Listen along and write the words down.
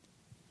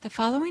The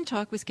following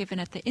talk was given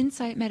at the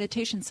Insight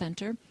Meditation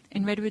Center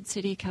in Redwood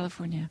City,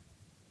 California.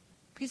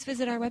 Please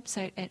visit our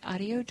website at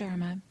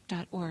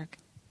audiodharma.org.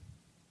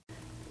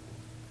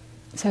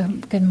 So,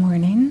 good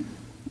morning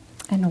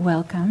and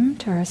welcome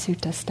to our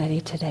sutta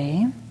study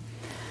today.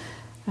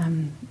 I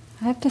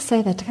have to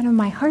say that kind of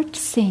my heart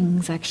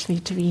sings actually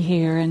to be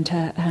here and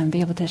to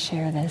be able to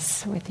share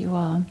this with you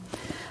all.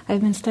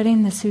 I've been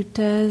studying the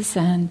suttas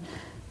and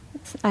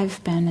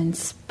I've been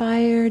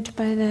inspired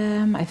by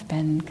them, I've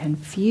been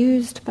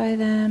confused by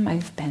them,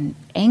 I've been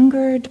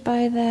angered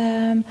by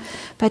them,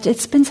 but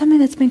it's been something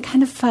that's been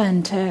kind of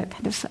fun to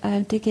kind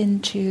of dig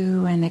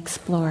into and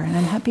explore, and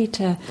I'm happy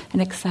to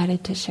and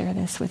excited to share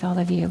this with all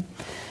of you.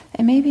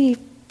 And maybe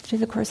through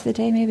the course of the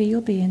day, maybe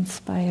you'll be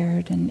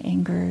inspired and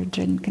angered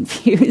and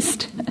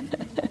confused.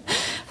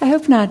 I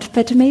hope not,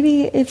 but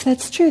maybe if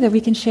that's true, that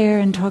we can share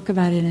and talk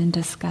about it and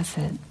discuss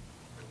it.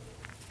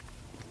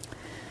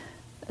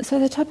 So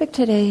the topic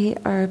today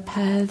are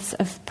paths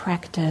of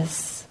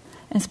practice,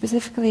 and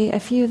specifically a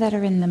few that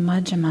are in the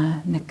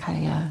Majjhima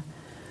Nikaya.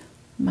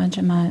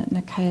 Majjhima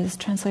Nikaya is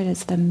translated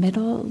as the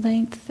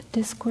middle-length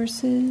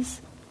discourses,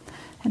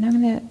 and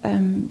I'm going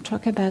to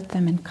talk about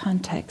them in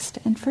context.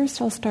 And first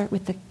I'll start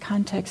with the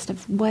context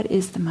of what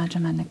is the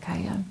Majjhima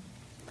Nikaya.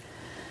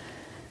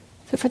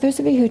 So for those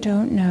of you who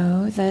don't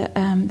know,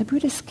 the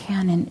Buddhist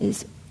canon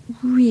is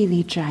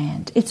really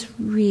giant. It's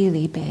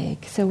really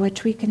big. So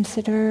what we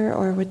consider,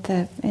 or what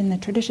in the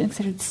tradition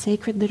considered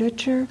sacred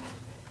literature,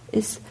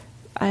 is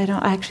I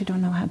actually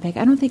don't know how big.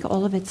 I don't think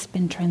all of it's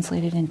been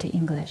translated into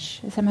English.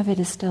 Some of it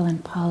is still in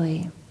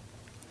Pali.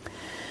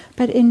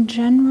 But in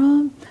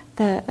general,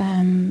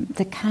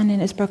 the canon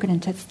is broken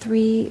into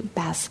three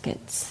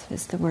baskets,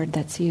 is the word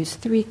that's used,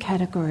 three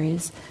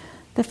categories.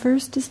 The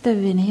first is the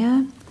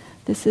Vinaya.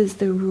 This is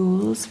the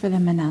rules for the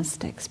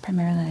monastics,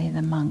 primarily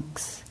the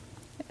monks.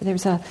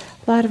 There's a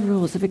lot of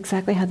rules of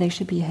exactly how they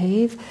should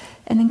behave,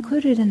 and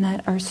included in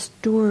that are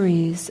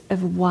stories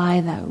of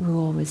why that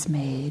rule was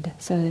made.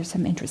 So there's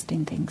some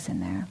interesting things in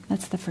there.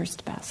 That's the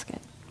first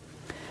basket.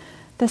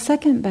 The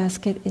second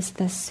basket is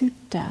the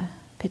Sutta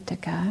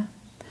Pitaka,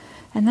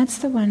 and that's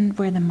the one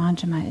where the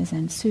Majjhima is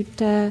in.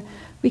 Sutta,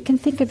 we can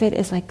think of it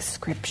as like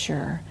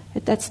scripture.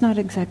 That's not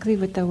exactly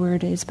what the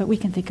word is, but we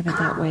can think of it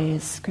that way,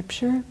 as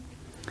scripture.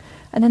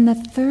 And then the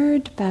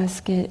third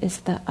basket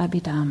is the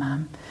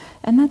Abhidhamma.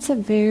 And that's a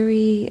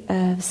very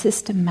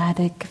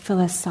systematic,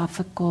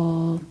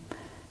 philosophical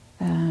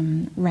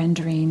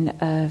rendering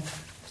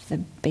of the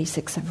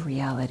basics of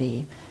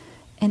reality.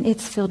 And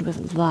it's filled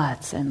with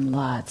lots and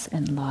lots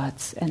and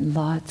lots and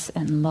lots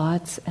and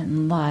lots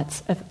and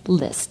lots of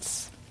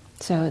lists.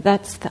 So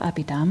that's the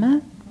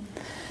Abhidhamma.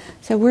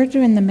 So we're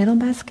doing the middle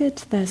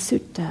basket, the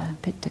Sutta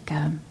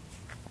Pitaka.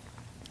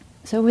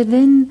 So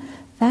within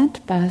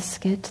that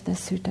basket, the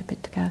Sutta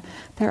Pitaka,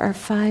 there are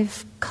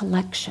 5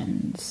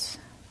 collections.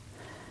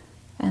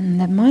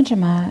 And the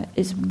Majjhima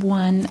is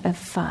one of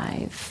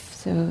 5.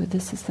 So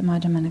this is the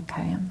Majjhima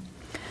Nikaya.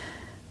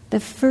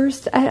 The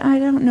first, I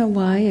don't know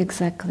why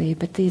exactly,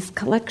 but these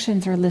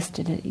collections are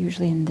listed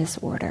usually in this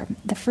order.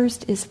 The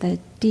first is the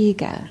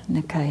Digha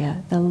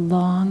Nikaya, the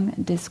long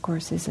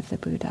discourses of the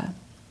Buddha.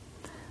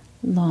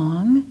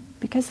 Long,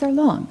 because they're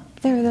long.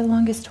 They're the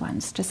longest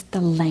ones, just the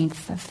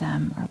length of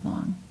them are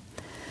long.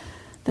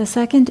 The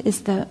second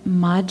is the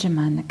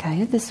Majjhima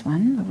Nikaya, this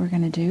one, what we're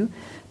going to do,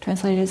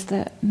 translated as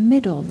the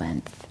middle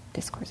length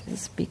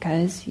discourses,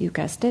 because, you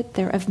guessed it,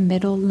 they're of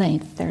middle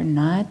length. They're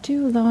not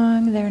too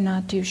long, they're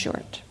not too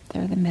short.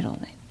 They're the middle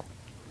length.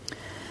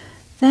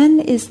 Then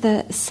is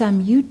the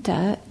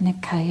Samyutta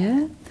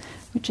Nikaya,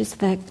 which is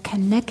the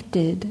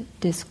connected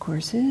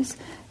discourses,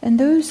 and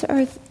those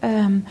are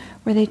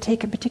where they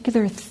take a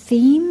particular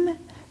theme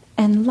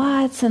and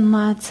lots of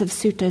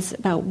suttas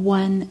about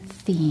one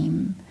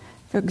theme.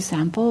 For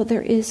example,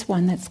 there is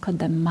one that's called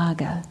the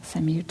Magga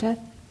Samyutta,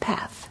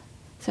 path.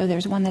 So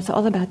there's one that's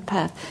all about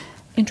path.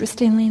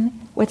 Interestingly,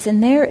 what's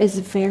in there is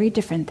very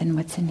different than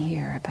what's in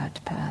here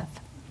about path.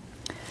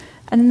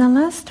 And then the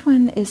last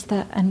one is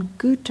the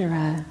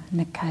Anguttara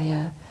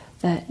Nikaya,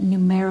 the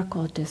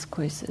numerical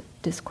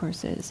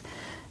discourses.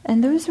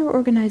 And those are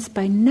organized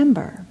by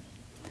number.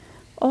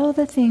 All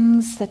the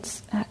things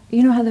that's,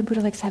 you know how the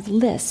Buddha likes to have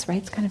lists, right?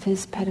 It's kind of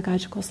his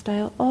pedagogical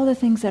style. All the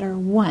things that are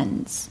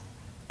ones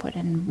put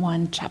in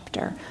one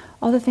chapter.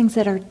 All the things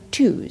that are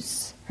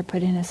twos are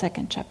put in a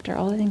second chapter.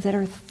 All the things that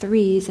are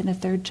threes in a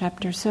third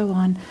chapter, so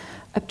on,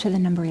 up to the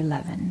number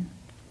 11.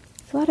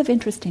 There's a lot of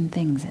interesting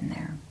things in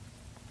there.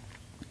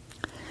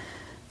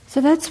 So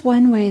that's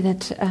one way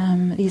that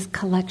these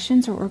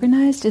collections are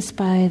organized, is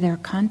by their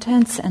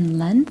contents and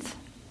length.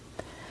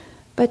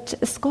 But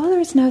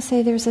scholars now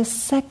say there's a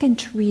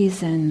second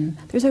reason.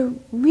 There's a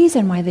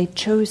reason why they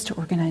chose to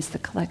organize the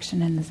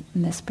collection in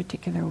this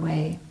particular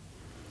way.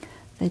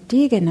 The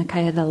Digha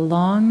Nikaya, the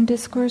long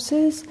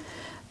discourses,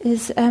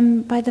 is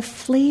by the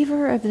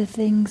flavor of the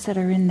things that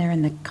are in there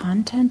and the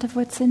content of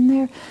what's in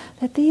there,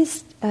 that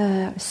these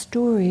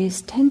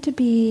stories tend to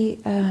be,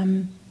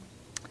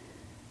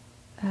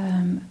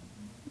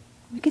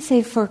 we could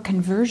say, for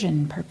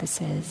conversion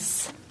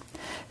purposes.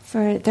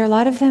 a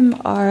lot of them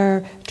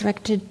are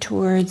directed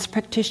towards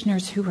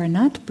practitioners who are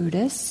not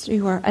Buddhists,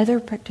 who are other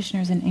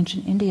practitioners in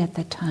ancient India at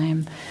the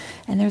time.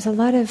 And there's a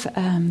lot of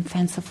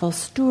fanciful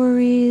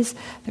stories.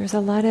 There's a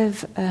lot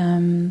of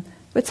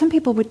what some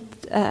people would,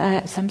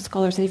 some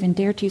scholars even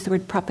dare to use the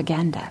word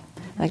propaganda,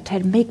 like to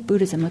make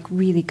Buddhism look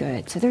really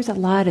good. So there's a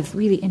lot of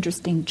really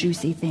interesting,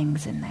 juicy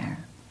things in there.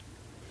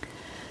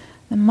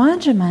 The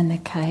Majjhima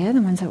Nikaya,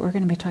 the ones that we're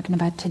going to be talking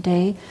about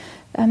today,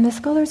 the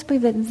scholars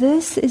believe that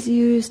this is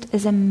used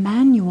as a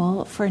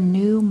manual for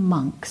new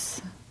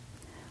monks.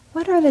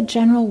 What are the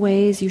general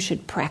ways you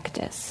should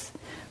practice?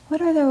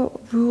 What are the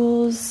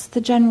rules,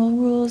 the general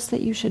rules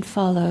that you should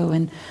follow?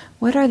 And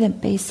what are the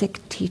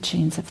basic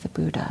teachings of the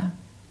Buddha?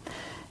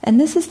 And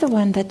this is the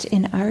one that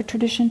in our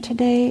tradition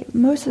today,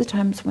 most of the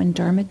times when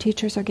Dharma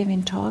teachers are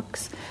giving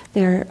talks,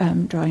 they're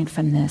drawing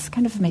from this.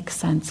 Kind of makes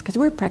sense, because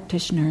we're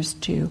practitioners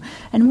too.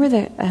 And we're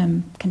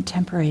the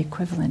contemporary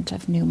equivalent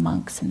of new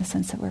monks in the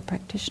sense that we're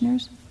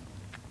practitioners.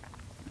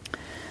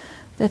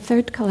 The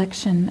third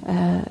collection,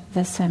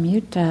 the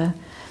Samyutta,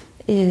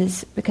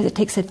 is, because it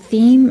takes a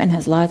theme and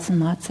has lots and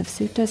lots of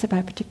suttas about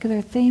a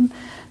particular theme,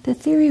 the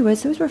theory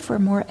was those were for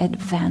more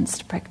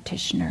advanced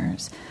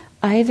practitioners.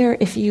 Either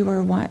if you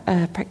were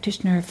a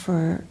practitioner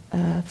for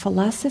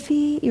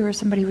philosophy, you were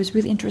somebody who was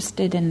really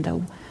interested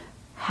in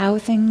how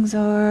things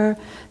are,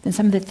 then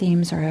some of the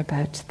themes are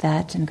about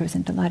that and goes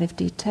into a lot of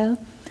detail.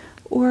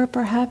 Or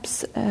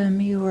perhaps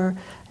you were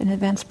an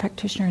advanced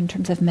practitioner in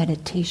terms of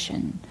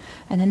meditation.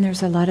 And then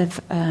there's a lot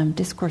of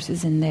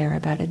discourses in there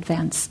about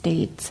advanced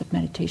states of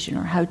meditation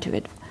or how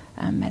to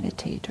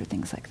meditate or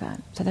things like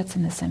that. So that's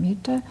in the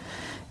Samyutta,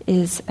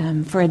 is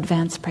for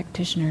advanced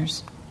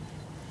practitioners.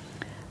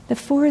 The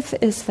fourth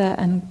is the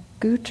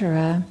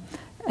Anguttara,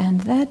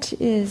 and that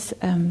is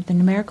the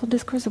numerical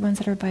discourse, the ones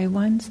that are by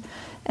ones.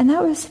 And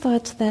that was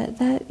thought that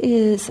that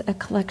is a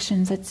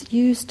collection that's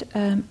used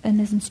in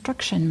this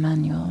instruction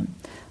manual.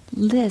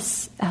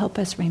 Lists help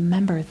us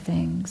remember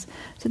things.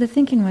 So the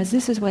thinking was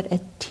this is what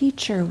a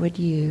teacher would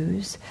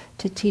use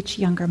to teach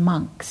younger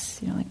monks.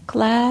 You know, like,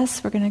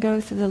 class, we're going to go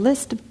through the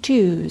list of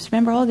twos.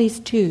 Remember all these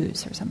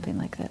twos, or something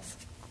like this.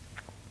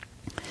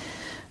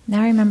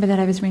 Now I remember that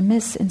I was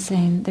remiss in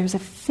saying there's a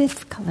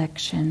fifth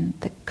collection,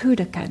 the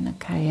Khuddaka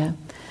Nikaya.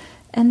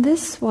 And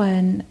this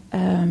one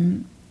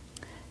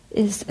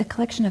is a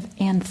collection of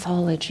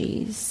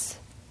anthologies.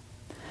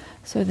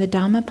 So the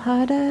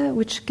Dhammapada,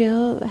 which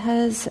Gil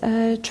has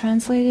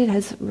translated,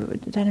 has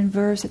done in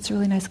verse. It's a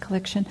really nice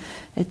collection.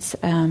 It's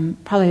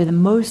probably the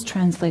most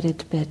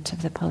translated bit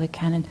of the Pali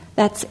Canon.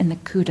 That's in the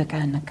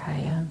Khuddaka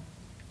Nikaya.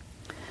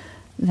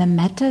 The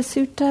Metta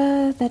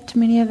Sutta that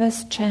many of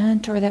us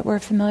chant or that we're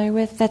familiar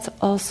with, that's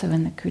also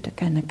in the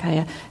Khuddaka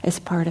Nikaya as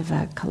part of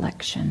a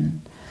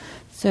collection.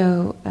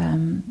 So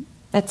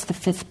that's the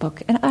fifth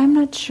book. And I'm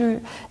not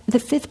sure, the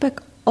fifth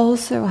book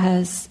also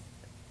has,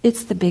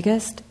 it's the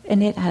biggest,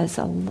 and it has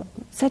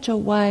such a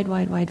wide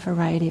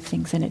variety of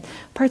things in it.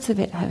 Parts of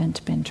it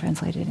haven't been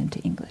translated into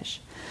English.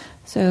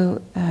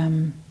 So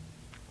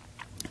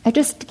I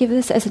just give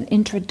this as an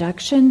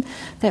introduction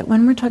that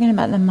when we're talking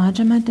about the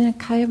Majjhima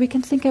Nikaya, we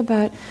can think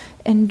about,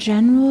 in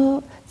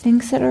general,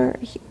 things that are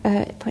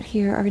put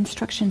here are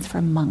instructions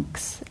for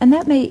monks. And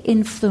that may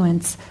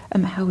influence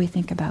how we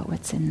think about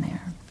what's in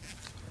there.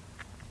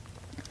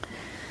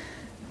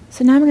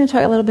 So now I'm going to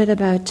talk a little bit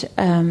about,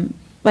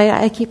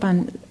 I keep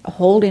on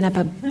holding up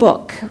a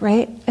book,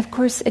 right? Of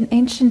course, in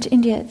ancient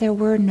India, there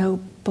were no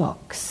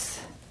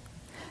books.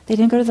 They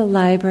didn't go to the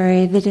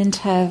library. They didn't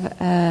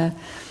have...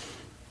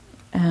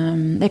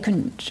 they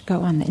couldn't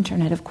go on the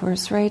internet, of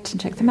course, right,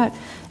 and check them out.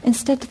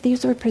 Instead,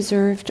 these were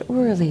preserved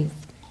orally.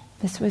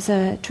 This was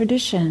a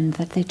tradition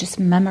that they just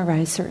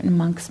memorized, certain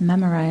monks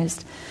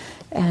memorized.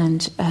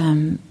 And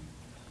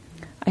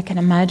I can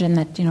imagine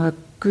that, a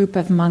group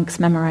of monks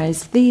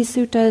memorized these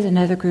suttas,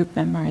 another group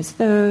memorized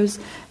those,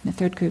 and a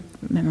third group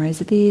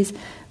memorized these.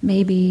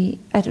 Maybe,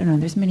 I don't know,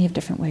 there's many of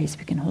different ways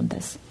we can hold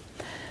this.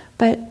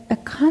 But a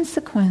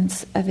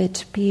consequence of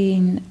it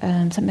being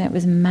something that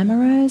was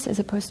memorized as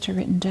opposed to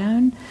written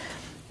down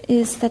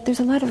is that there's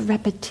a lot of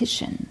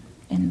repetition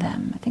in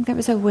them. I think that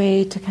was a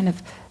way to kind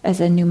of,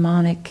 as a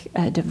mnemonic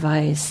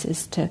device,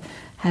 is to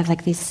have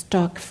like these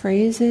stock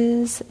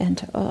phrases and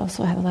to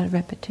also have a lot of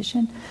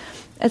repetition,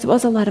 as well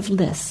as a lot of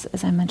lists,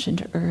 as I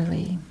mentioned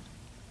early.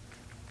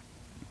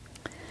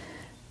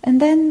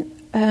 And then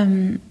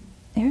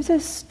there's a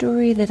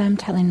story that I'm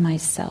telling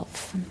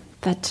myself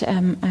that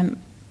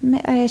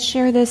I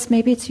share this,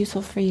 maybe it's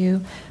useful for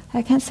you.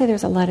 I can't say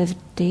there's a lot of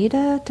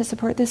data to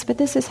support this, but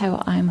this is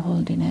how I'm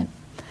holding it.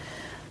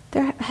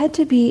 There had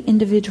to be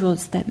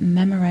individuals that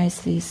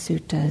memorized these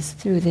suttas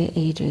through the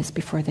ages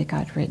before they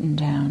got written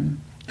down.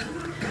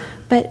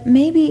 But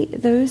maybe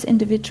those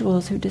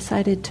individuals who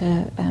decided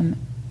to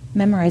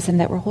memorize them,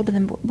 that were holding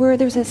them,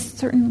 there's a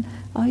certain,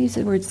 I'll use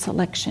the word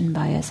selection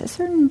bias, a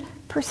certain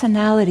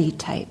personality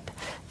type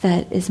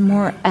that is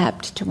more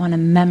apt to want to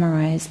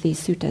memorize these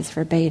suttas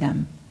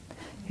verbatim,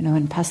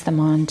 and pass them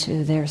on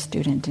to their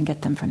student and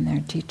get them from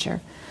their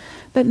teacher.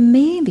 But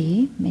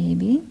maybe,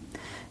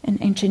 in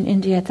ancient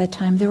India at that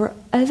time, there were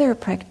other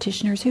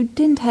practitioners who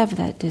didn't have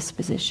that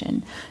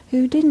disposition,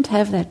 who didn't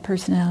have that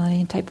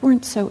personality type,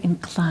 weren't so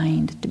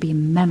inclined to be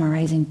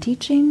memorizing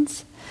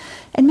teachings.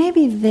 And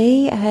maybe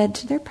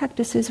their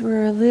practices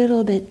were a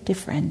little bit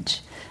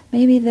different.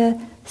 Maybe the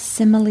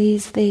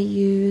similes they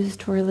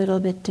used were a little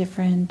bit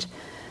different.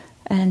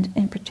 And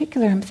in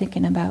particular, I'm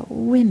thinking about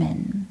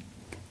women.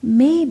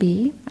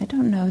 Maybe, I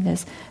don't know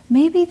this,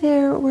 maybe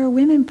there were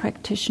women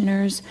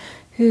practitioners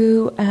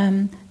who,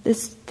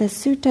 the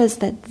suttas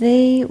that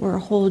they were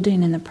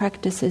holding and the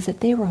practices that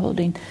they were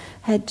holding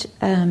had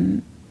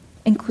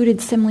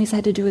included similes that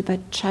had to do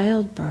with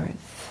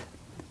childbirth,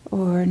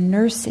 or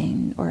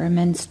nursing, or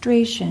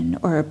menstruation,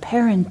 or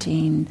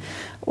parenting,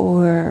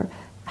 or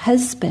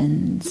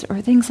husbands,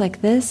 or things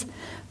like this.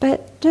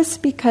 But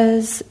just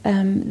because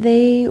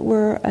they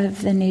were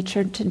of the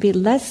nature to be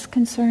less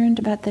concerned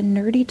about the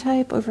nerdy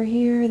type over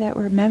here that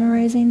were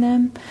memorizing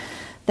them,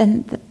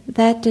 then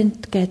that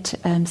didn't get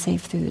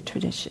saved through the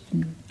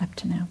tradition up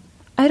to now.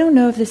 I don't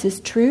know if this is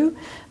true,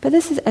 but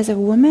this is, as a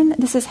woman,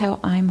 this is how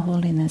I'm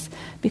holding this.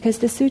 Because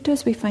the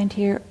suttas we find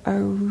here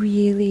are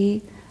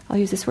really, I'll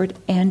use this word,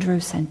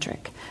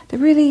 androcentric. They're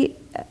really,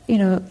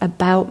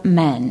 about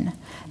men.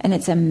 And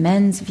it's a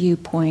men's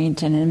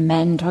viewpoint and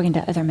men talking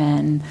to other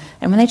men.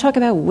 And when they talk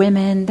about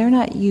women, they're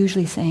not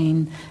usually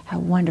saying how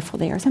wonderful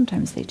they are.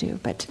 Sometimes they do,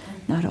 but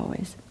not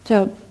always.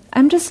 So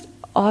I'm just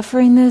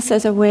offering this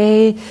as a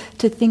way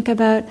to think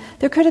about,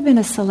 there could have been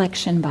a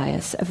selection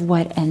bias of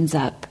what ends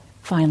up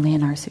finally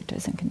in our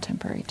suttas in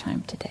contemporary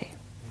time today.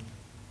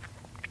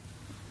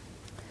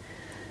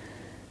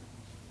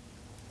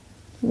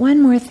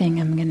 One more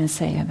thing I'm going to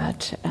say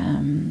about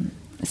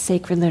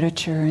sacred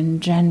literature in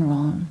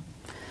general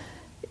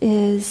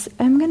is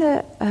I'm going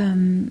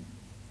to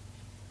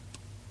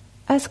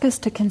ask us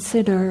to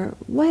consider,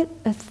 what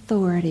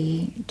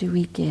authority do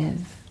we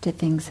give to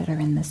things that are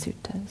in the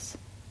suttas?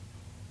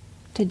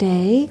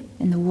 Today,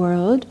 in the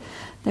world,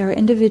 there are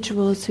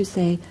individuals who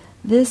say,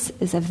 this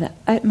is of the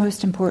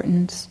utmost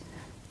importance.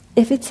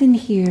 If it's in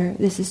here,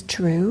 this is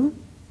true.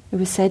 It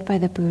was said by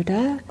the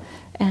Buddha,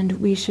 and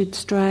we should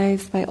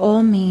strive by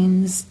all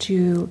means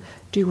to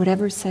do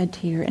whatever's said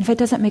here. And if it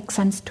doesn't make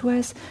sense to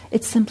us,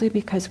 it's simply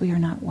because we are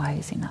not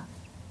wise enough.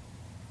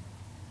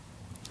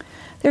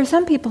 There are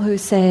some people who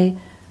say,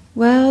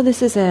 well,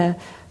 this is a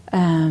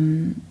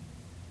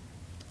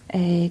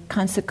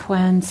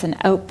consequence, an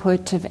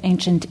output of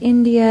ancient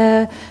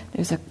India.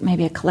 There's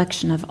maybe a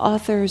collection of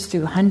authors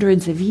through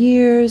hundreds of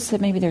years, so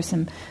maybe there's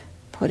some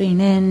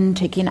putting in,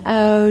 taking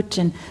out,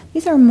 and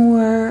these are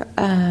more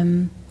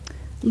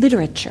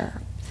literature.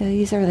 So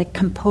these are like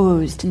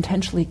composed,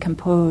 intentionally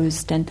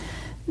composed, and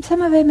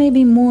some of it may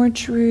be more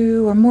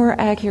true or more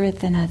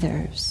accurate than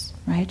others,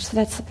 right?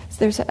 So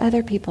there's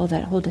other people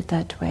that hold it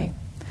that way.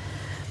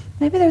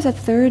 Maybe there's a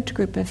third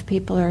group of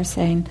people who are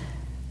saying,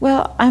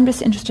 well, I'm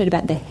just interested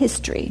about the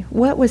history.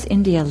 What was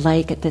India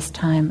like at this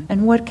time,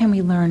 and what can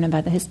we learn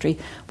about the history?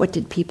 What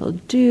did people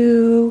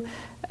do?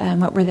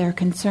 What were their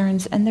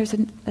concerns? And there's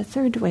a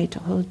third way to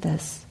hold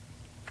this.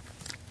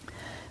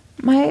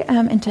 My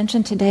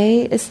intention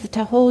today is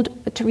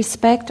to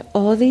respect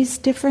all these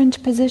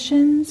different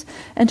positions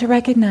and to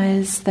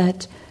recognize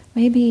that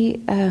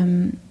maybe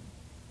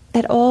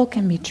that all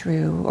can be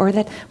true, or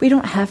that we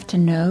don't have to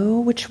know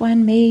which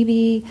one.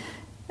 Maybe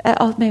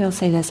I'll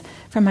say this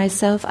for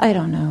myself. I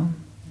don't know.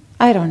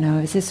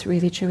 Is this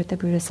really true what the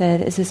Buddha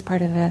said? Is this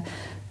part of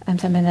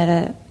something that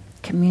a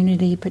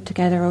community put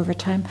together over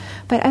time?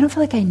 But I don't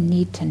feel like I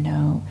need to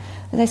know.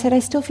 As I said, I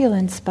still feel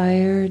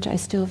inspired. I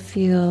still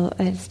feel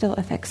it still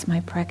affects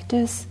my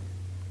practice.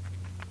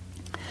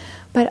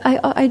 But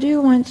I do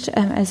want,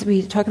 as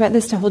we talk about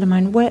this, to hold in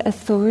mind what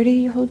authority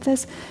you hold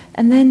this,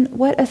 and then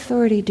what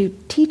authority do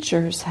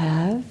teachers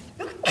have,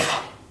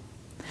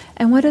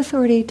 and what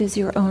authority does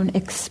your own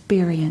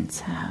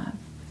experience have?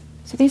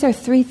 So these are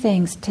three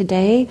things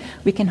today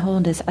we can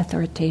hold as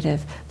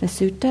authoritative. The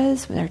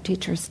suttas, what our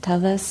teachers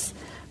tell us,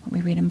 what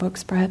we read in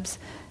books perhaps,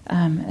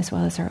 as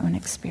well as our own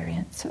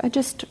experience. So I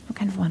just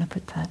kind of want to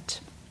put that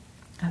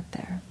out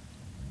there.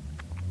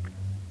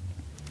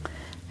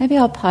 Maybe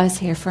I'll pause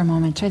here for a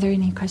moment. Are there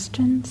any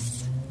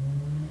questions?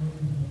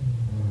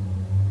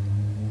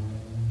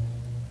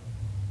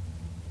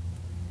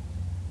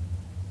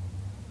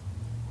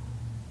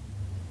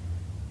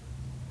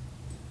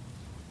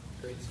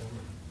 Great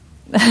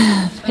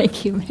summary.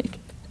 Thank you, Meg.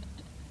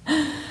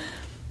 I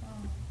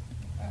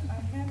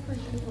have heard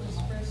people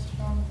express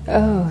strong.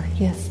 Oh,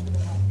 yes.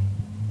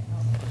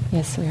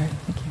 Yes, we are.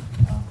 Thank you.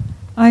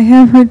 I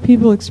have heard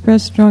people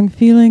express strong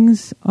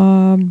feelings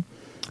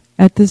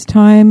at this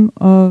time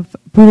of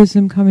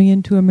Buddhism coming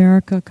into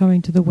America,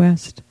 coming to the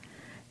West,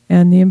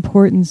 and the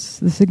importance,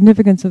 the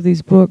significance of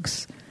these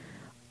books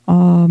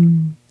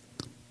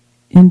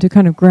into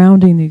kind of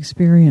grounding the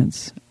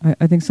experience.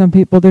 I think some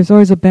people, there's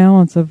always a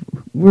balance of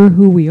we're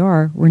who we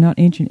are. We're not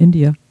ancient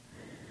India.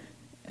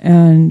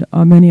 And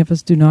many of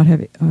us do not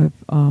have,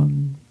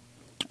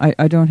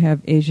 I don't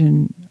have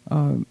Asian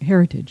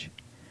heritage.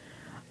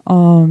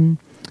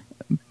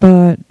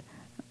 But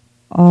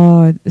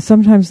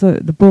sometimes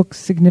the book's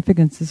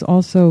significance is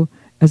also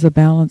as a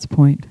balance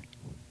point.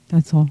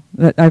 That's all.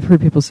 I've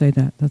heard people say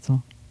that. That's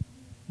all.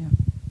 Yeah.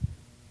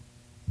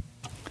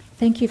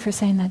 Thank you for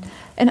saying that.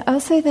 And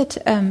I'll say that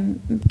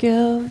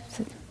Gil,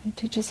 who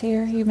teaches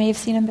here, you may have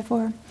seen him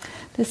before.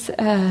 This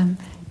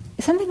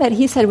something that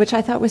he said, which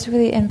I thought was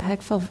really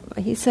impactful.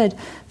 He said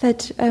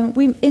that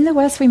we in the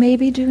West we may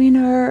be doing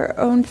our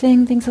own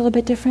things a little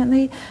bit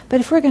differently,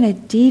 but if we're going to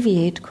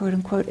deviate, quote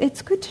unquote,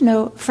 it's good to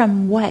know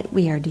from what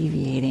we are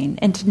deviating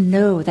and to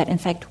know that in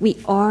fact we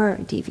are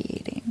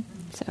deviating.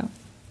 So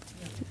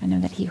I know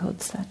that he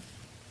holds that.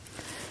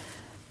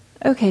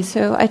 Okay,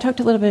 so I talked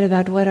a little bit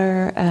about what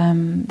are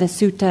the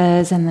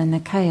suttas and the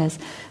nikayas.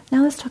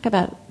 Now let's talk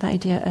about the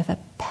idea of a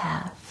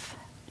path.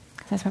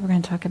 That's what we're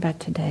going to talk about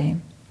today.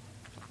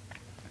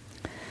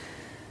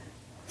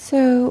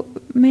 So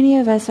many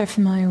of us are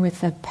familiar with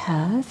the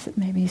path,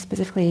 maybe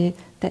specifically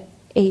the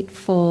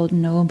Eightfold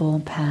Noble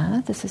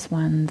Path. This is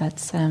one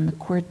that's a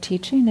core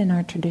teaching in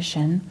our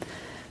tradition.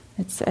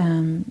 It's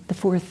the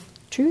fourth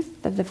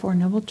truth of the Four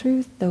Noble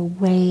Truths, the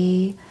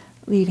way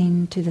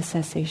leading to the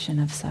cessation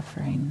of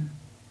suffering,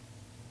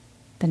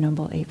 the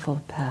Noble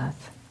Eightfold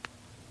Path.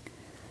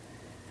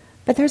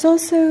 But there's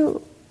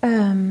also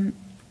a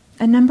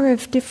number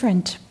of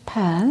different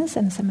paths,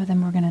 and some of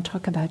them we're going to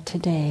talk about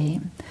today.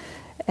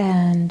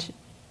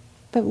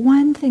 But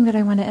one thing that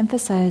I want to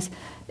emphasize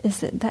is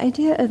that the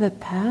idea of a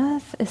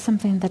path is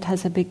something that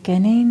has a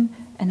beginning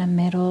and a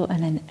middle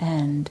and an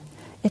end.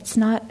 It's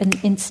not an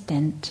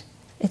instant.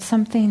 It's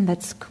something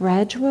that's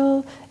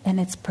gradual and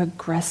it's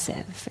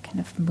progressive. It kind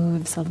of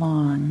moves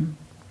along.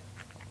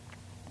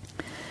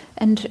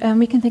 And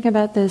we can think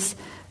about this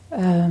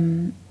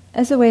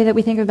as a way that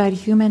we think about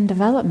human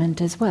development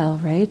as well,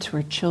 right?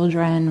 We're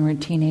children, we're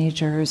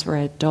teenagers, we're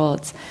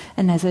adults.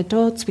 And as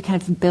adults, we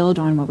kind of build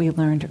on what we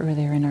learned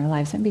earlier in our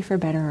lives, maybe for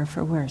better or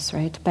for worse,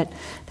 right? But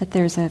that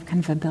there's a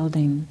kind of a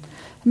building.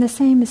 And the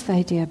same is the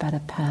idea about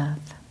a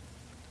path.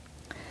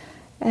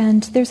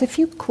 And there's a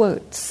few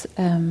quotes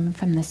from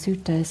the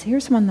suttas.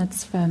 Here's one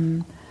that's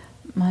from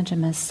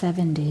Majjhima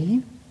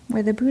 70,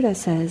 where the Buddha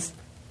says,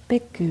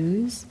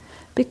 bhikkhus,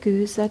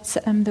 that's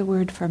the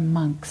word for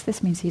monks.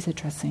 This means he's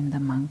addressing the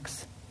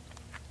monks.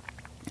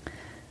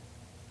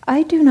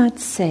 I do not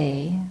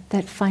say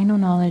that final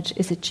knowledge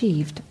is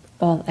achieved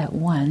all at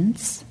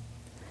once.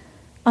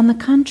 On the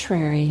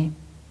contrary,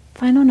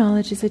 final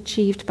knowledge is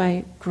achieved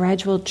by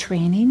gradual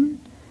training,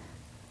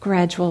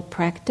 gradual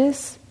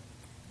practice,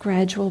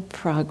 gradual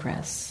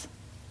progress.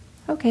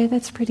 Okay,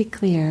 that's pretty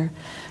clear.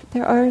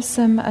 There are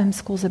some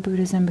schools of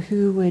Buddhism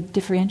who would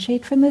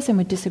differentiate from this and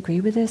would disagree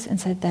with this and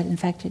said that in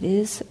fact it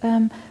is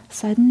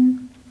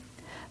sudden.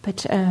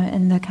 But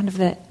in the kind of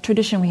the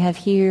tradition we have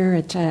here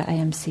at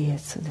IMC,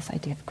 it's this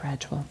idea of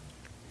gradual.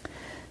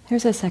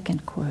 Here's a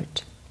second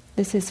quote.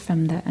 This is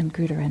from the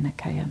Anguttara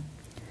Nikaya.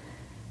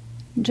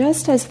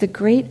 Just as the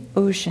great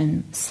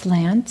ocean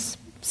slants,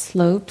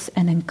 slopes,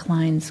 and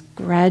inclines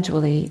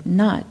gradually,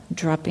 not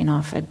dropping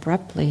off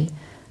abruptly,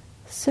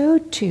 so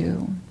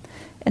too,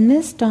 in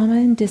this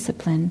Dhamma and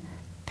discipline,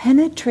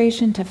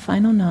 penetration to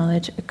final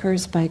knowledge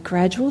occurs by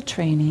gradual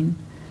training,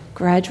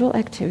 gradual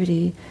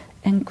activity,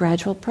 and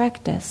gradual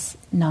practice,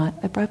 not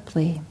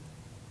abruptly.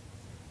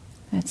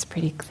 That's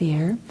pretty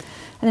clear. And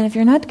then if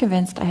you're not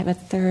convinced, I have a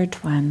third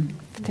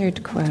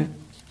quote.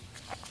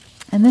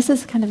 And this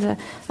is kind of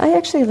I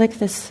actually like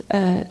this,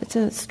 it's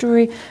a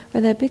story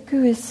where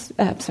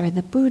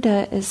the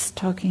Buddha is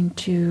talking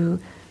to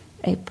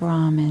a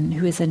Brahmin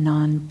who is a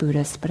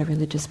non-Buddhist but a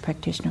religious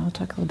practitioner. I'll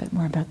talk a little bit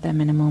more about them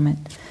in a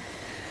moment.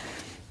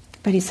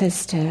 But he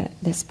says to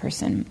this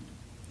person,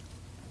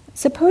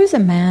 suppose a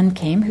man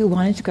came who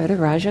wanted to go to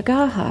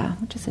Rajagaha,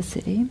 which is a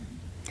city,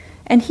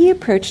 and he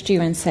approached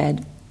you and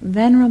said,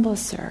 Venerable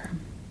Sir,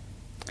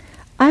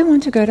 I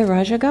want to go to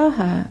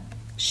Rajagaha.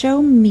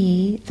 Show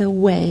me the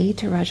way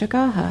to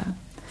Rajagaha.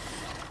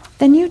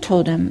 Then you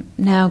told him,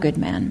 now, good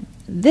man,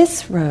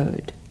 this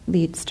road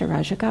leads to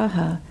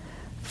Rajagaha.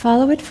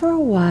 Follow it for a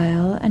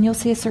while and you'll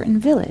see a certain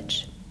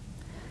village.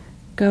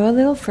 Go a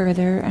little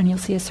further and you'll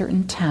see a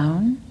certain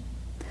town.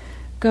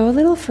 Go a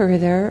little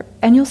further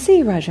and you'll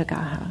see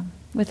Rajagaha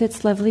with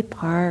its lovely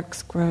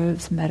parks,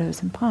 groves,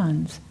 meadows, and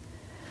ponds.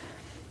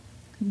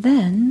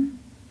 Then,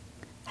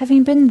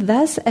 having been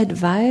thus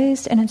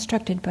advised and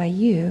instructed by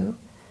you,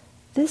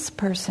 this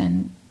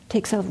person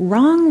takes a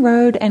wrong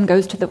road and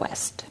goes to the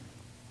west.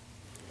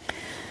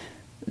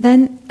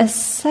 Then a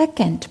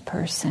second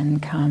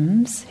person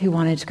comes who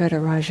wanted to go to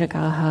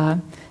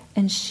Rajagaha,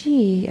 and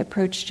she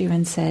approached you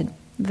and said,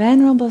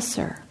 Venerable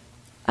Sir,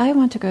 I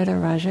want to go to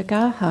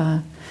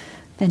Rajagaha.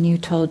 Then you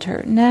told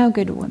her, now,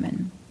 good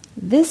woman,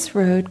 this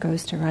road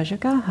goes to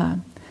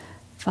Rajagaha.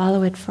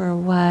 Follow it for a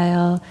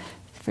while.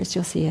 First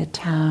you'll see a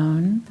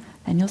town,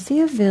 then you'll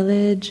see a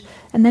village,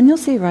 and then you'll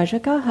see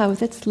Rajagaha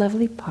with its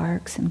lovely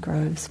parks and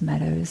groves,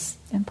 meadows,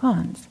 and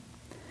ponds.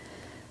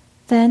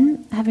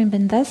 Then, having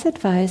been thus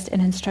advised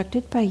and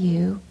instructed by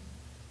you,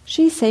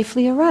 she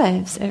safely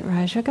arrives at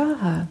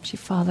Rajagaha. She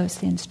follows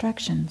the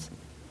instructions.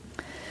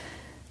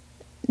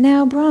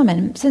 Now,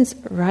 Brahman, since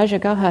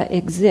Rajagaha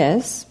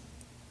exists,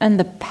 and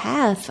the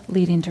path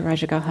leading to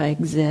Rajagaha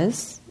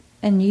exists,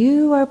 and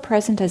you are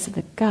present as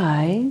the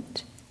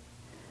guide,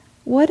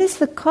 what is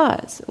the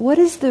cause? What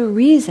is the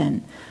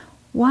reason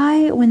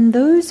why, when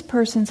those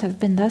persons have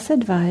been thus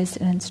advised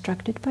and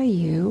instructed by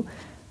you,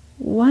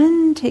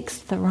 one takes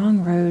the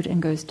wrong road and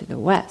goes to the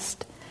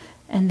west,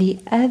 and the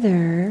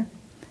other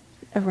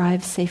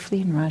arrives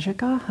safely in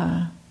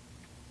Rajagaha?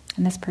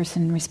 And this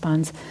person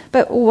responds,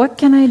 but what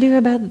can I do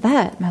about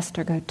that,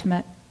 Master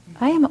Gautama?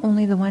 I am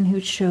only the one who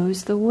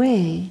shows the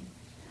way.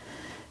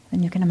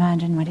 And you can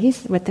imagine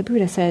what the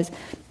Buddha says.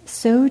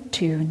 So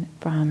too,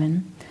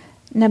 Brahman,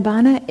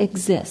 Nibbana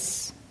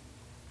exists.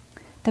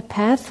 The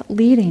path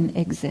leading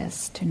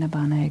exists to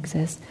Nibbana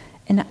exists,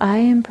 and I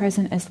am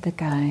present as the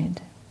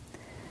guide.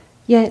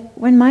 Yet,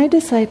 when my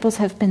disciples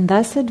have been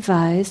thus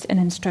advised and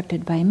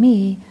instructed by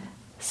me,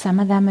 some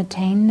of them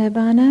attain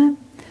Nibbana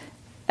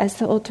as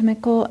the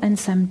ultimate goal, and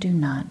some do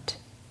not.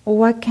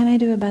 What can I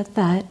do about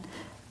that?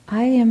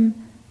 I am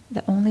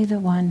only the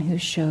one who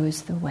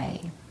shows the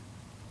way.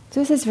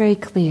 So this is very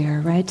clear,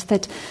 right?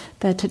 That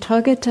the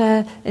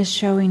Tathagata is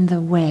showing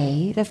the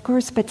way, of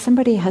course, but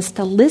somebody has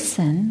to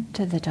listen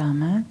to the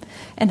Dhamma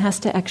and has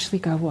to actually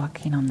go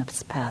walking on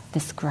this path,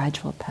 this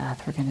gradual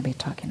path we're going to be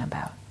talking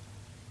about.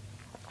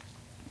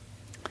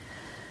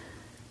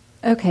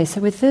 Okay,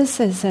 so with this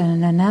as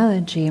an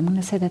analogy, I'm going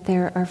to say that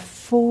there are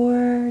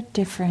 4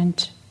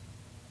 different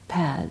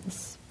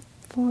paths,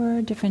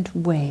 4 different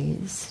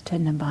ways to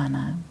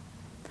Nibbana.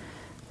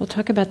 We'll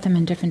talk about them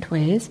in different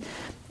ways.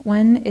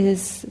 One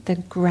is the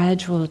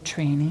gradual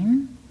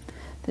training.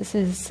 This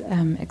is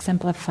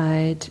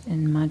exemplified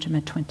in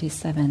Majjhima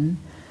 27,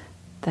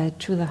 the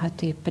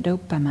Chulahati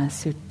Padopama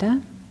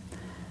Sutta,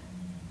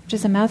 which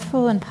is a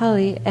mouthful in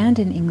Pali and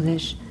in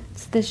English.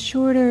 It's the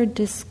shorter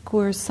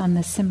discourse on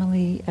the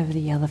simile of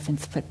the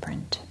elephant's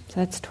footprint. So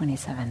that's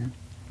 27.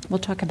 We'll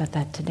talk about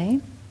that today.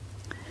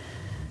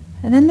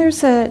 And then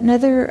there's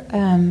another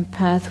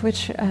path,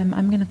 which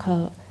I'm going to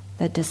call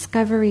the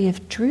discovery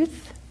of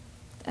truth,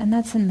 and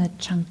that's in the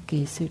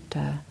Chanki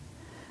Sutta.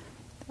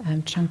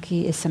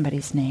 Chanki is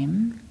somebody's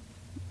name,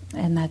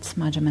 and that's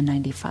Majjhima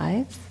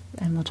 95,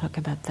 and we'll talk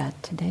about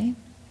that today.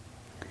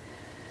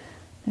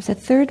 There's a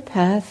third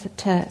path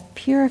to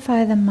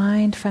purify the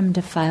mind from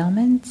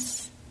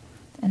defilements,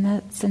 and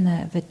that's in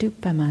the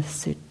Vidupama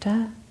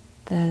Sutta,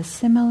 the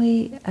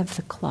simile of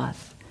the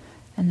cloth,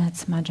 and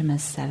that's Majjhima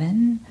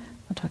 7.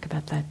 We'll talk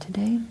about that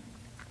today.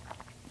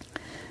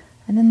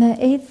 And then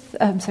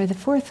the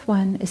fourth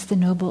one is the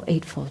Noble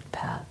Eightfold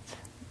Path.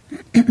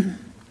 So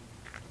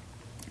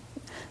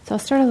I'll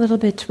start a little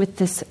bit with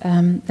this,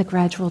 the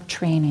gradual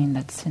training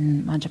that's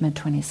in Majjhima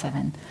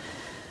 27.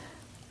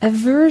 A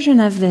version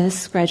of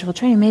this gradual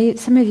training,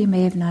 some of you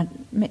may have not,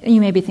 you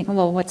may be thinking,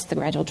 well, what's the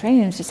gradual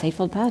training? It's just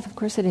Eightfold Path. Of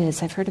course it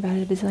is. I've heard about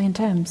it a bazillion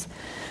times.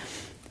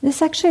 This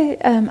is actually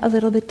a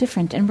little bit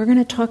different, and we're going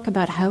to talk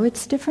about how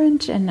it's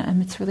different and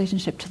its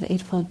relationship to the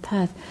Eightfold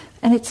Path.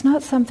 And it's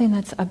not something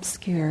that's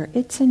obscure.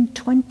 It's in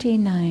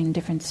 29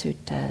 different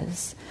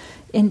suttas,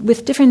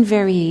 with different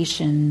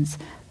variations.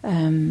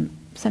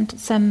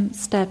 Some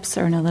steps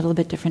are in a little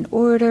bit different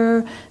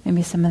order.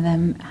 Maybe some of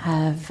them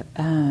have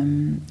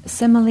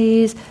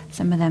similes.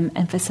 Some of them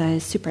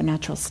emphasize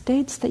supernatural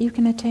states that you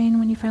can attain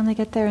when you finally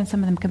get there, and some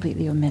of them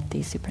completely omit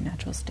these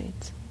supernatural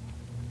states.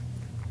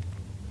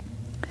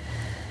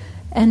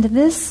 And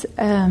this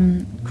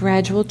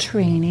gradual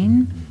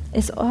training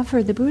is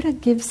offered, the Buddha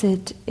gives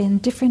it in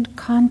different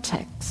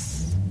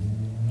contexts.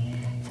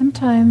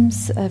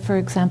 Sometimes, for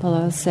example,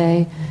 I'll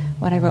say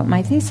what I wrote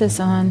my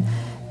thesis on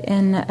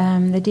in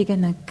the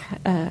Digha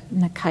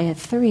Nikaya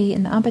 3,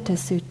 in the Ambata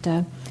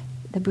Sutta,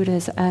 the Buddha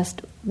is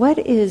asked, what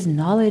is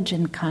knowledge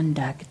and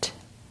conduct?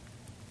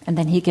 And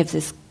then he gives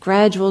this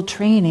gradual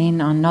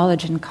training on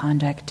knowledge and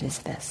conduct is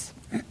this.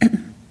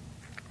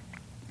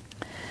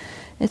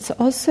 It's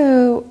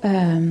also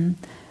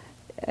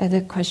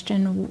the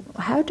question,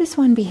 how does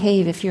one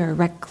behave if you're a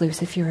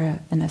recluse, if you're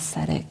an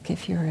ascetic,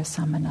 if you're a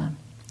samana?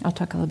 I'll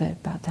talk a little bit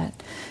about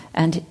that.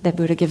 And the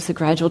Buddha gives the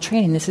gradual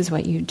training. This is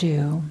what you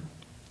do.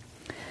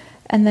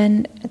 And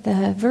then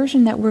the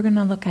version that we're going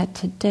to look at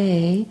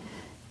today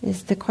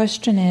is the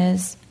question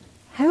is,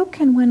 how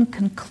can one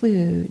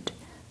conclude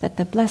that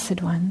the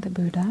Blessed One, the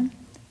Buddha,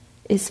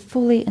 is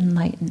fully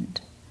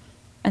enlightened,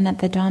 and that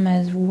the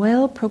Dhamma is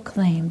well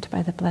proclaimed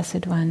by the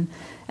Blessed One,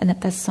 and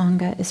that the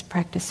Sangha is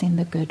practicing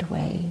the good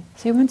way?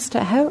 So he wants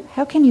to,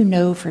 how can you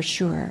know for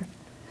sure?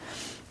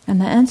 And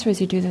the answer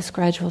is you do this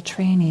gradual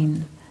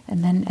training,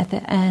 and then at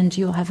the end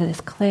you'll have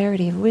this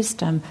clarity of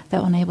wisdom that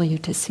will enable you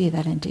to see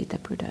that indeed the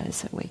Buddha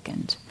is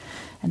awakened,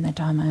 and the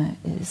Dhamma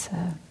is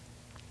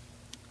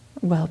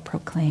well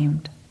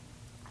proclaimed.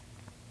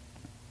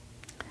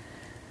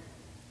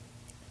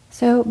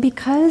 So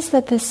because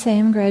that the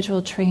same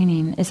gradual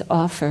training is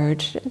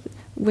offered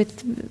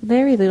with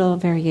very little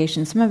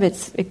variation, some of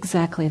it's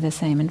exactly the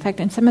same. In fact,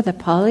 in some of the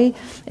Pali,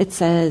 it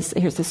says,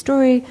 here's the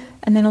story,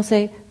 and then it'll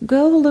say,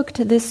 go look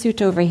to this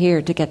sutta over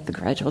here to get the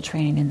gradual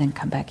training and then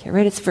come back here,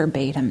 right? It's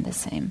verbatim the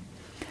same.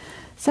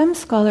 some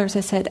scholars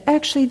have said,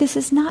 actually, this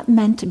is not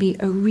meant to be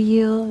a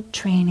real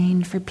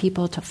training for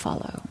people to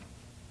follow.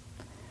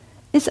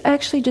 It's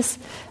actually just,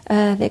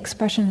 the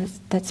expression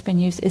that's been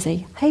used is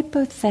a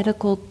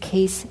hypothetical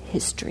case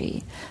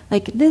history.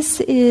 Like this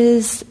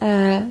is,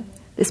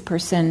 this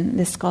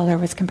scholar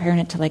was comparing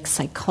it to like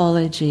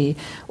psychology,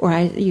 or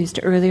I used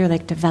earlier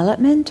like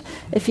development.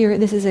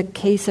 This is a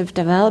case of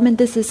development,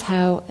 this is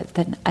how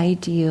an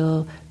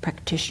ideal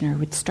practitioner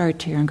would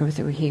start here and go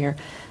through here.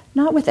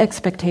 Not with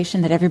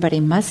expectation that everybody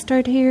must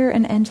start here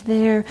and end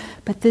there,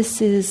 but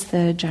this is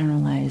the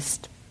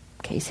generalized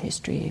case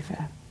history of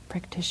a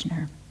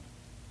practitioner.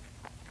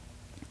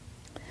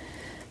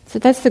 So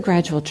that's the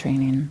gradual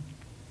training.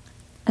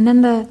 And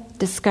then the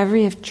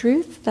discovery of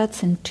truth,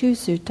 that's in 2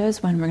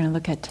 suttas, one we're going to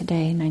look at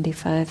today,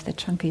 95, the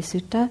Chanki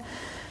Sutta,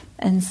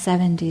 and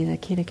 70, the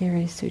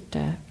Kitagiri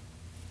Sutta,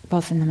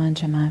 both in the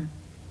Majjhima.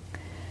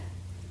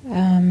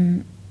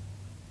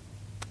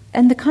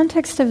 And the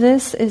context of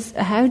this is,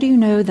 how do you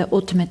know the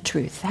ultimate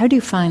truth? How do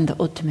you find the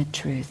ultimate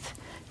truth?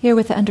 Here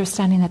with the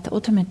understanding that the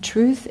ultimate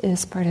truth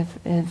is part of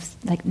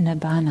like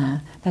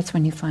Nibbana. That's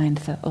when you find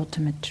the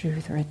ultimate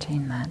truth or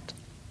attain that.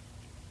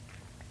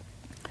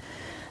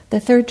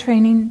 The third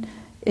training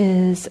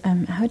is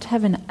how to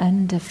have an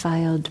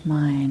undefiled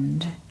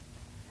mind.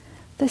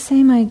 The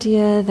same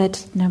idea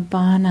that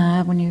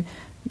Nibbana,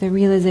 the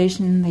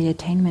realization, the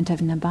attainment of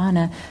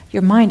Nibbana,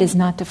 your mind is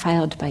not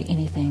defiled by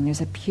anything.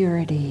 There's a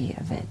purity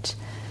of it.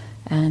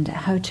 And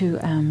how to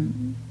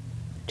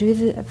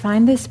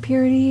find this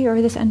purity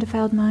or this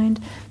undefiled mind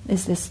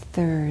is this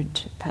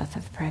third path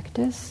of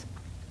practice.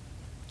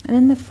 And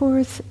then the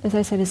fourth, as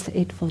I said, is the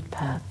Eightfold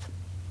Path.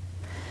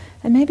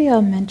 And maybe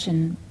I'll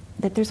mention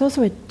that there's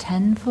also a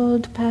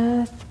tenfold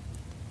path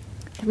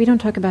that we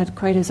don't talk about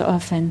quite as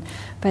often,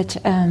 but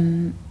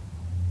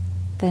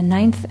the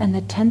 9th and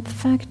the 10th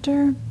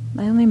factor,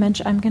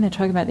 I'm going to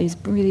talk about these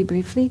really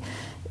briefly,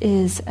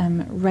 is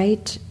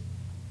right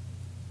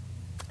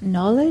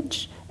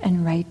knowledge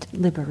and right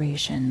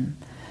liberation.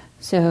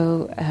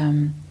 So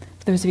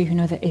for those of you who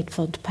know the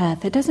Eightfold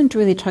Path, it doesn't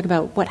really talk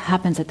about what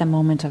happens at the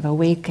moment of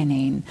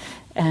awakening,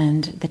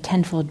 and the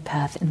tenfold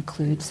path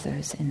includes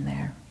those in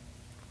there.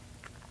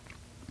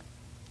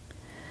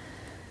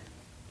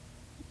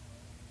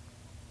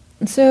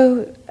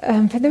 So,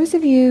 for those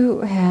of you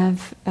who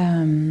have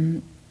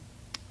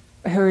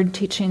heard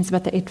teachings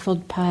about the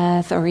Eightfold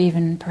Path, or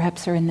even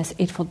perhaps are in this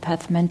Eightfold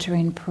Path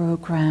mentoring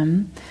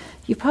program,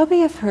 you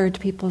probably have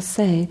heard people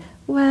say,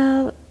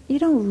 well, you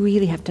don't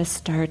really have to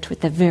start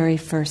with the very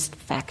first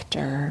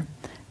factor,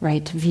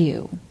 right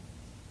view,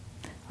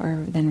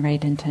 or then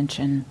right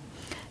intention.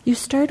 You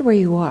start where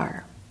you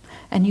are,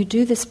 and you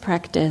do this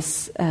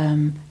practice.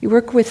 You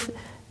work with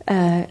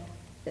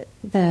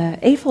the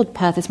Eightfold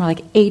Path is more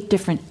like 8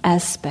 different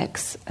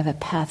aspects of a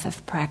path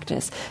of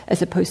practice,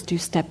 as opposed to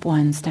step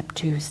 1, step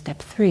 2, step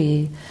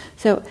 3.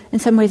 So in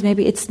some ways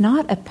maybe it's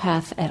not a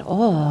path at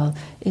all,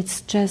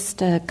 it's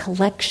just a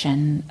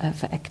collection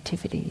of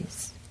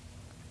activities.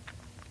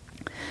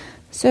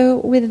 So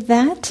with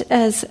that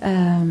as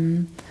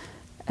kind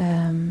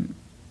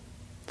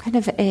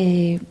of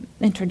a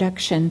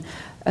introduction,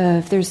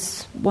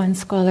 there's one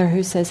scholar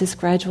who says this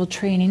gradual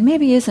training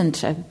maybe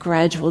isn't a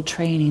gradual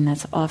training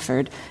that's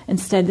offered.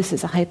 Instead, this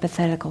is a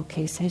hypothetical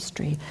case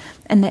history.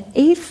 And the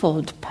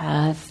Eightfold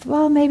Path,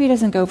 well, maybe it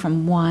doesn't go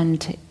from 1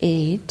 to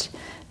 8.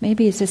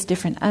 Maybe it's just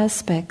different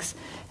aspects.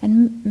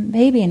 And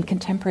maybe in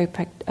contemporary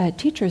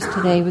teachers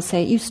today would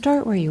say, you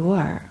start where you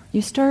are.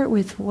 You start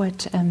with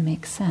what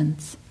makes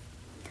sense.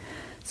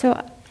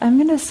 So I'm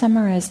going to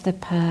summarize the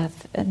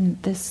path in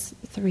this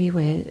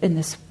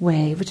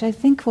way, which I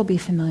think will be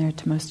familiar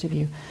to most of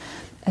you,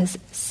 as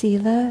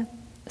Sila,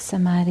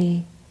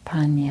 Samadhi,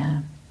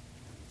 Panya.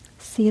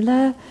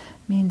 Sila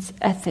means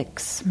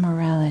ethics,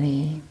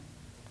 morality,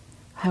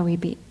 how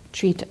we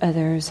treat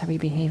others, how we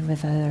behave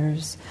with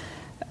others.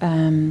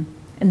 In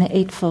the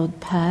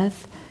Eightfold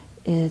Path,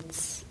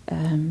 it's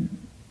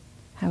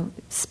how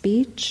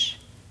speech,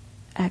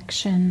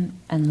 action,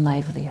 and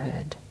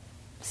livelihood.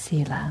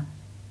 Sila.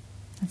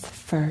 That's the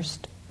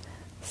first.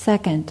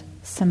 Second,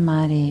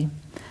 Samadhi.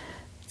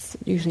 It's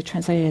usually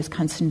translated as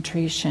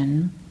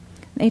concentration.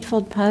 The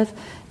Eightfold Path,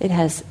 it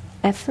has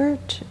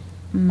effort,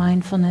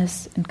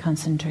 mindfulness, and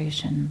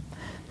concentration.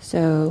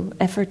 So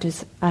effort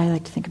is, I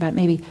like to think about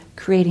maybe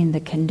creating the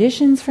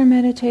conditions for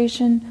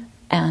meditation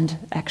and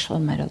actual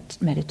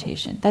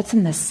meditation. That's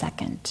in the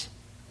second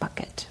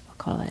bucket, we'll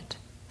call it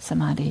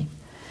Samadhi.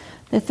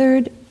 The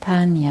third,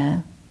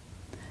 Panya.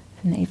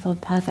 In the Eightfold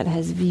Path, it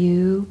has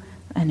view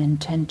and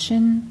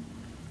intention.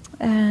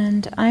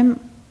 And I'm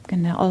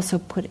going to also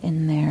put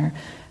in there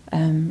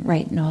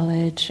right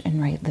knowledge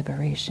and right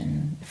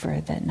liberation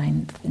for the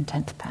 9th and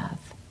 10th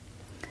path.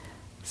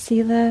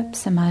 Sila,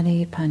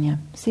 Samadhi, Panya.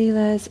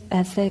 Sila is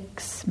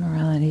ethics,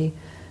 morality.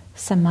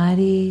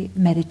 Samadhi,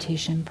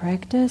 meditation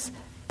practice.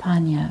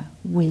 Panya,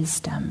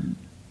 wisdom.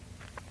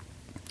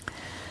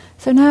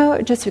 So now,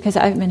 just because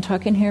I've been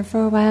talking here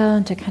for a while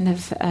and to kind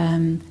of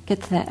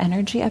get the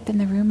energy up in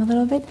the room a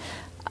little bit,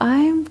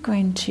 I'm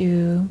going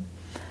to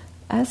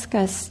ask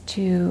us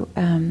to,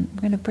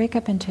 we're going to break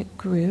up into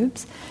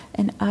groups,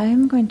 and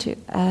I'm going to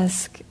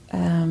ask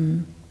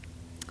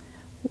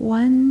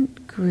one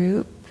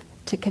group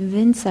to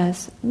convince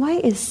us, why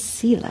is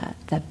Sila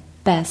the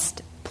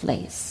best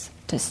place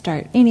to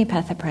start any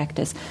Patha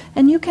practice?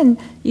 And you can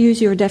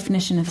use your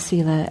definition of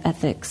Sila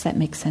ethics that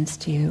makes sense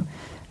to you.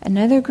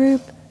 Another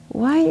group,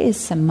 why is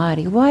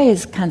Samadhi, why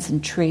is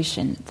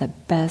concentration the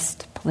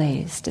best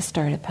place to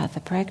start a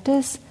Patha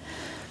practice?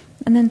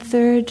 And then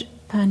third,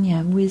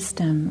 Panya,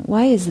 wisdom,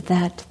 why is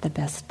that the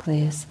best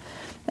place?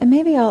 And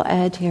maybe I'll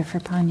add here for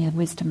Panya,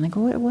 wisdom, like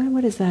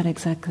what is that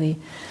exactly?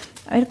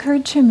 It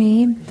occurred to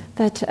me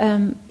that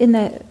in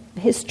the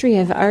history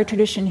of our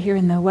tradition here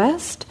in the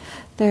West,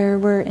 there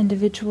were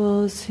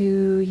individuals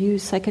who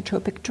used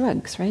psychotropic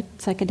drugs, right?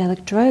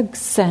 Psychedelic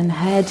drugs, and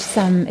had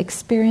some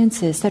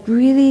experiences that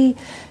really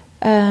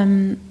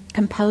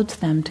compelled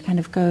them to kind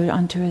of go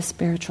onto a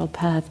spiritual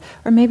path,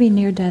 or maybe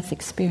near-death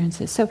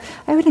experiences. So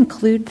I would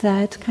include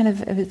that kind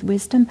of with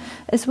wisdom,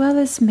 as well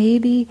as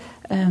maybe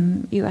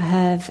you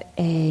have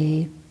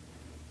a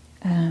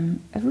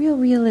real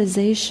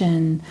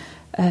realization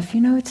of,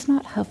 it's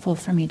not helpful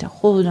for me to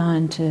hold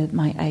on to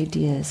my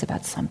ideas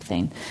about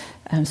something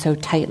so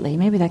tightly.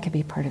 Maybe that could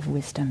be part of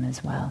wisdom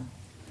as well.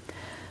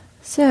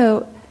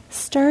 So,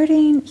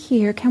 starting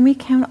here, can we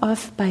count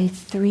off by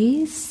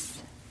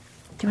threes?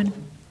 Do you want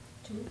to?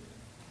 2, 3.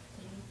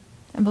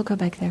 And we'll go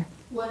back there.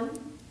 1.